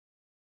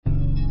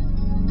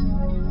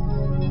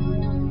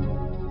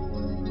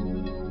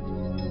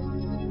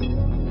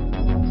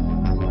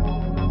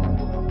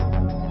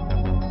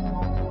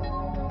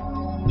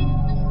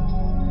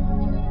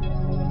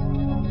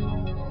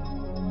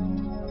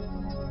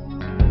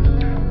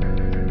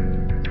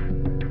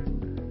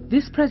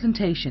This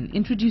presentation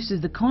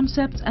introduces the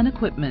concepts and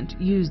equipment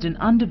used in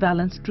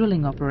underbalanced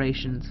drilling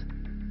operations.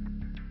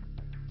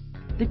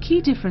 The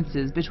key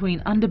differences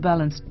between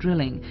underbalanced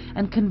drilling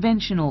and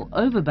conventional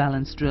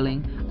overbalanced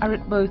drilling are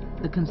at both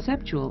the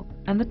conceptual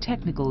and the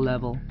technical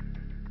level.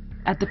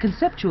 At the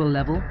conceptual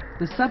level,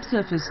 the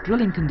subsurface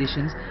drilling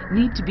conditions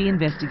need to be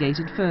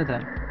investigated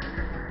further.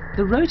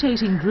 The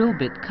rotating drill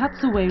bit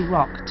cuts away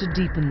rock to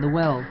deepen the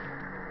well.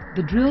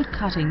 The drilled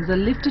cuttings are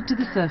lifted to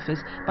the surface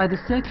by the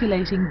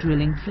circulating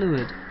drilling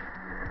fluid.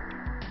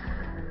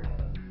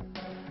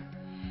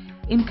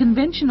 In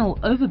conventional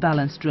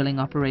overbalanced drilling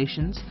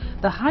operations,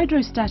 the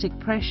hydrostatic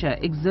pressure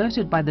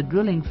exerted by the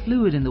drilling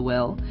fluid in the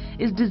well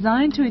is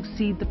designed to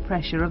exceed the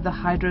pressure of the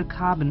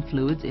hydrocarbon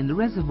fluids in the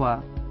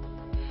reservoir.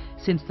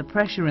 Since the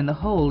pressure in the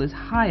hole is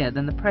higher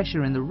than the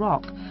pressure in the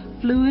rock,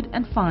 fluid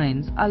and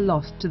fines are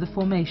lost to the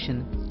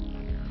formation.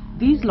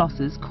 These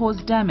losses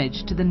cause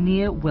damage to the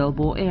near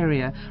wellbore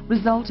area,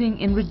 resulting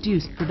in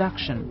reduced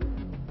production.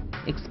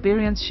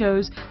 Experience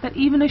shows that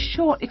even a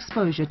short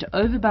exposure to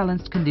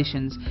overbalanced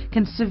conditions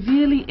can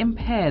severely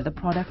impair the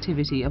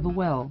productivity of a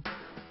well.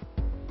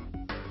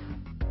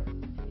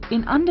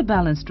 In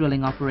underbalanced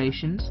drilling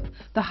operations,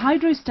 the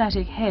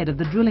hydrostatic head of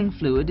the drilling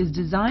fluid is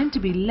designed to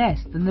be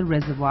less than the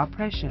reservoir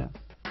pressure.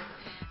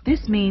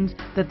 This means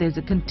that there's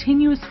a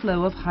continuous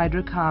flow of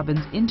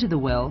hydrocarbons into the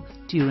well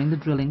during the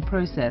drilling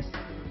process.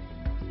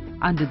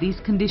 Under these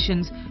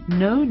conditions,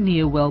 no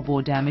near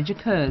wellbore damage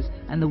occurs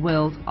and the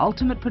well's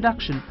ultimate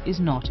production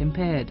is not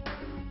impaired.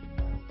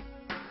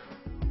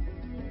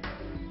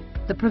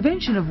 The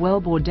prevention of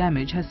wellbore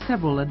damage has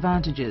several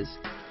advantages.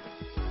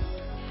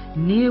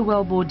 Near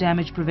wellbore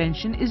damage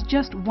prevention is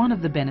just one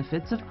of the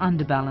benefits of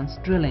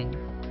underbalanced drilling.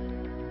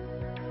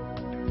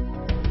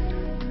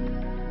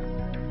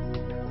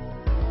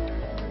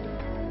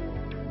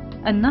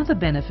 Another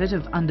benefit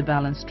of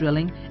underbalanced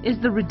drilling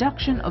is the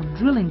reduction of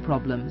drilling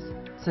problems,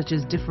 such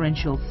as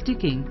differential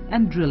sticking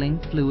and drilling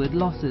fluid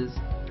losses.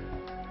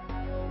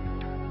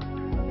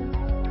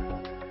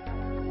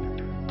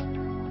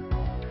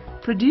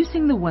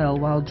 Producing the well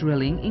while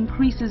drilling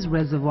increases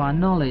reservoir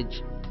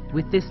knowledge.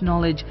 With this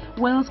knowledge,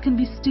 wells can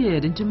be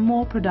steered into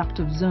more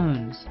productive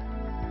zones.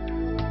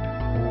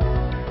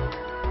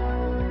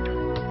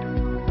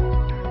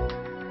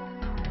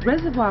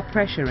 Reservoir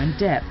pressure and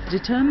depth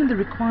determine the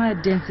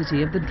required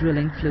density of the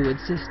drilling fluid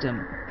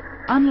system.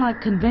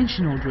 Unlike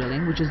conventional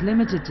drilling, which is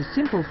limited to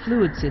simple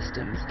fluid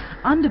systems,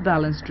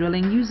 underbalanced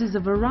drilling uses a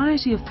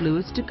variety of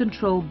fluids to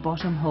control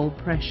bottom hole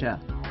pressure.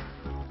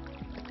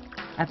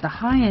 At the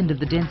high end of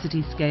the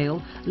density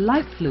scale,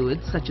 light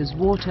fluids such as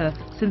water,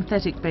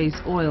 synthetic base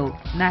oil,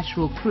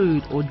 natural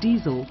crude or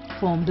diesel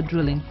form the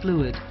drilling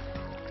fluid.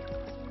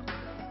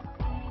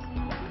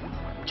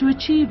 To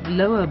achieve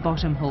lower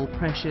bottom hole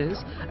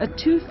pressures, a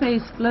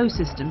two-phase flow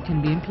system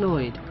can be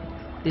employed.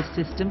 This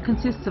system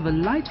consists of a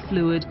light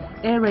fluid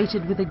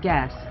aerated with a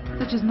gas,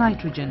 such as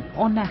nitrogen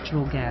or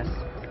natural gas.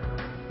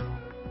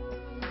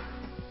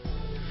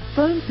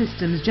 Foam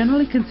systems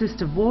generally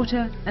consist of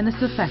water and a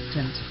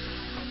surfactant.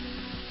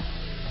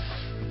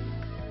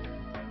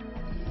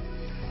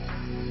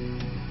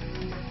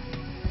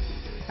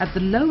 At the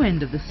low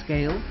end of the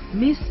scale,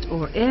 mist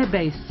or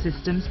air-based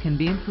systems can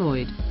be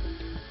employed.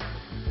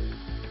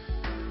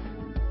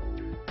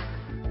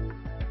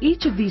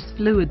 Each of these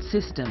fluid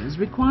systems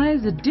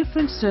requires a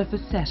different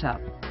surface setup.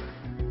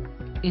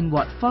 In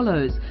what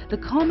follows, the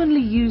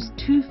commonly used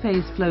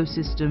two-phase flow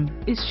system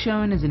is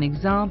shown as an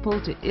example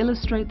to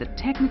illustrate the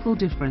technical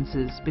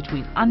differences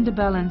between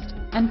underbalanced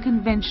and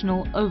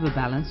conventional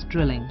overbalanced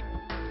drilling.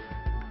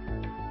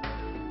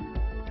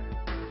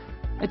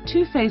 A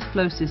two-phase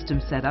flow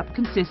system setup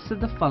consists of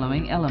the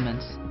following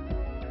elements.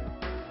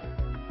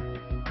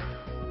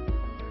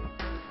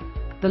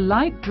 The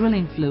light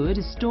drilling fluid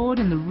is stored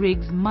in the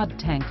rig's mud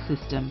tank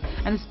system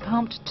and is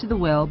pumped to the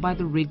well by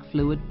the rig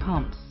fluid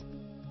pumps.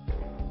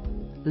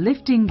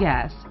 Lifting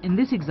gas, in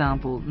this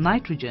example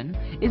nitrogen,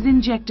 is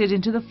injected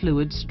into the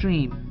fluid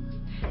stream.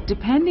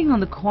 Depending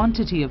on the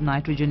quantity of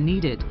nitrogen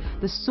needed,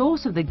 the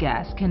source of the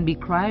gas can be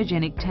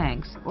cryogenic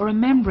tanks or a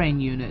membrane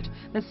unit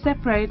that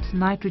separates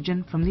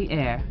nitrogen from the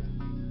air.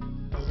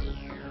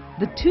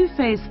 The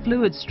two-phase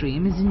fluid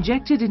stream is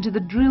injected into the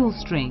drill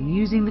string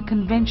using the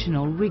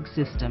conventional rig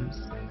systems.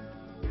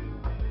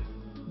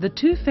 The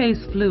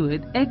two-phase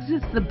fluid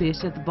exits the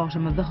bit at the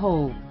bottom of the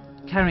hole,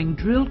 carrying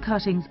drilled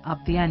cuttings up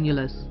the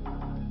annulus.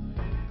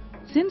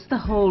 Since the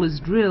hole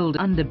is drilled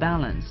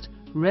underbalanced,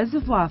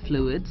 reservoir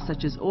fluids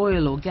such as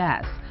oil or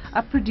gas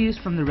are produced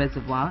from the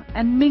reservoir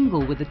and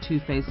mingle with the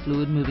two-phase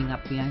fluid moving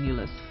up the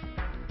annulus.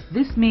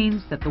 This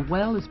means that the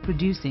well is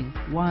producing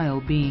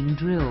while being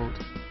drilled.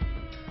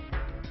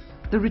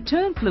 The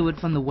return fluid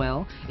from the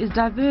well is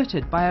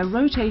diverted by a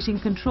rotating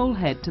control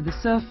head to the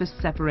surface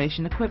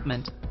separation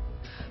equipment.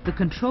 The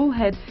control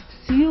head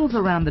seals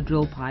around the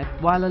drill pipe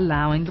while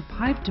allowing the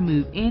pipe to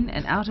move in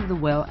and out of the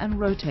well and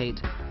rotate.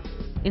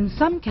 In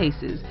some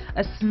cases,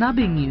 a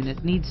snubbing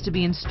unit needs to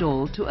be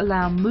installed to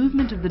allow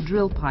movement of the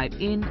drill pipe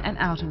in and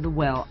out of the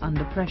well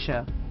under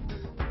pressure.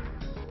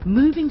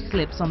 Moving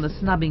slips on the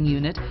snubbing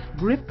unit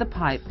grip the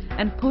pipe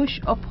and push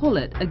or pull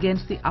it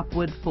against the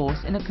upward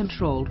force in a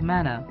controlled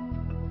manner.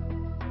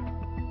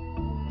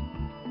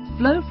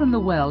 Flow from the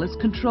well is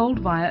controlled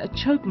via a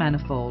choke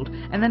manifold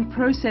and then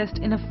processed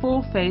in a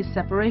 4-phase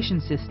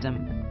separation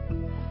system.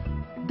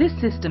 This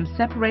system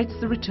separates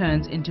the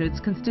returns into its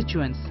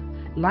constituents: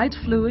 light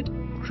fluid,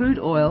 crude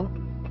oil,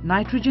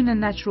 nitrogen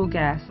and natural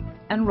gas,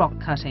 and rock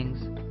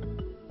cuttings.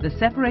 The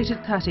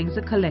separated cuttings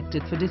are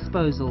collected for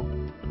disposal.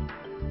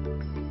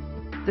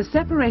 The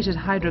separated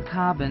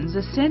hydrocarbons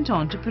are sent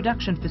on to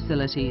production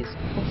facilities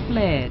or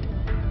flared.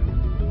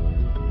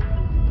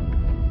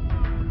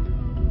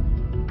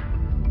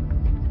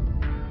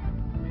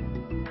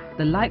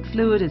 The light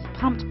fluid is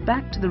pumped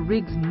back to the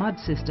rig's mud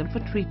system for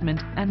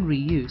treatment and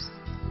reuse.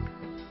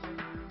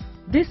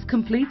 This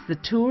completes the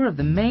tour of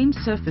the main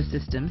surface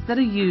systems that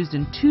are used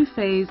in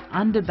 2-phase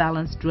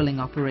underbalanced drilling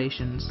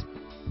operations.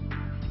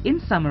 In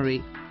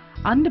summary,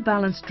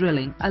 underbalanced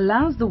drilling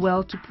allows the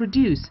well to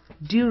produce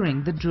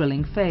during the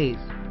drilling phase.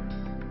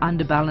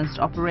 Underbalanced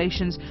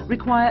operations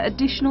require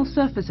additional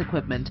surface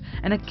equipment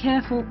and a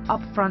careful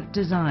upfront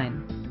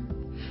design.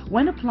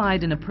 When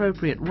applied in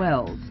appropriate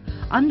wells,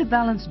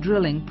 underbalanced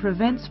drilling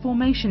prevents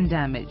formation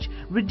damage,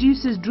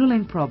 reduces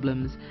drilling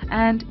problems,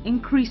 and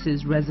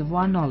increases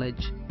reservoir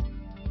knowledge.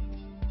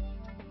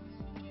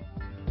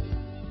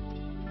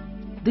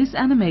 This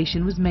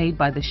animation was made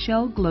by the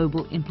Shell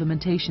Global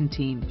Implementation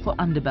Team for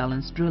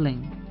Underbalanced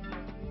Drilling.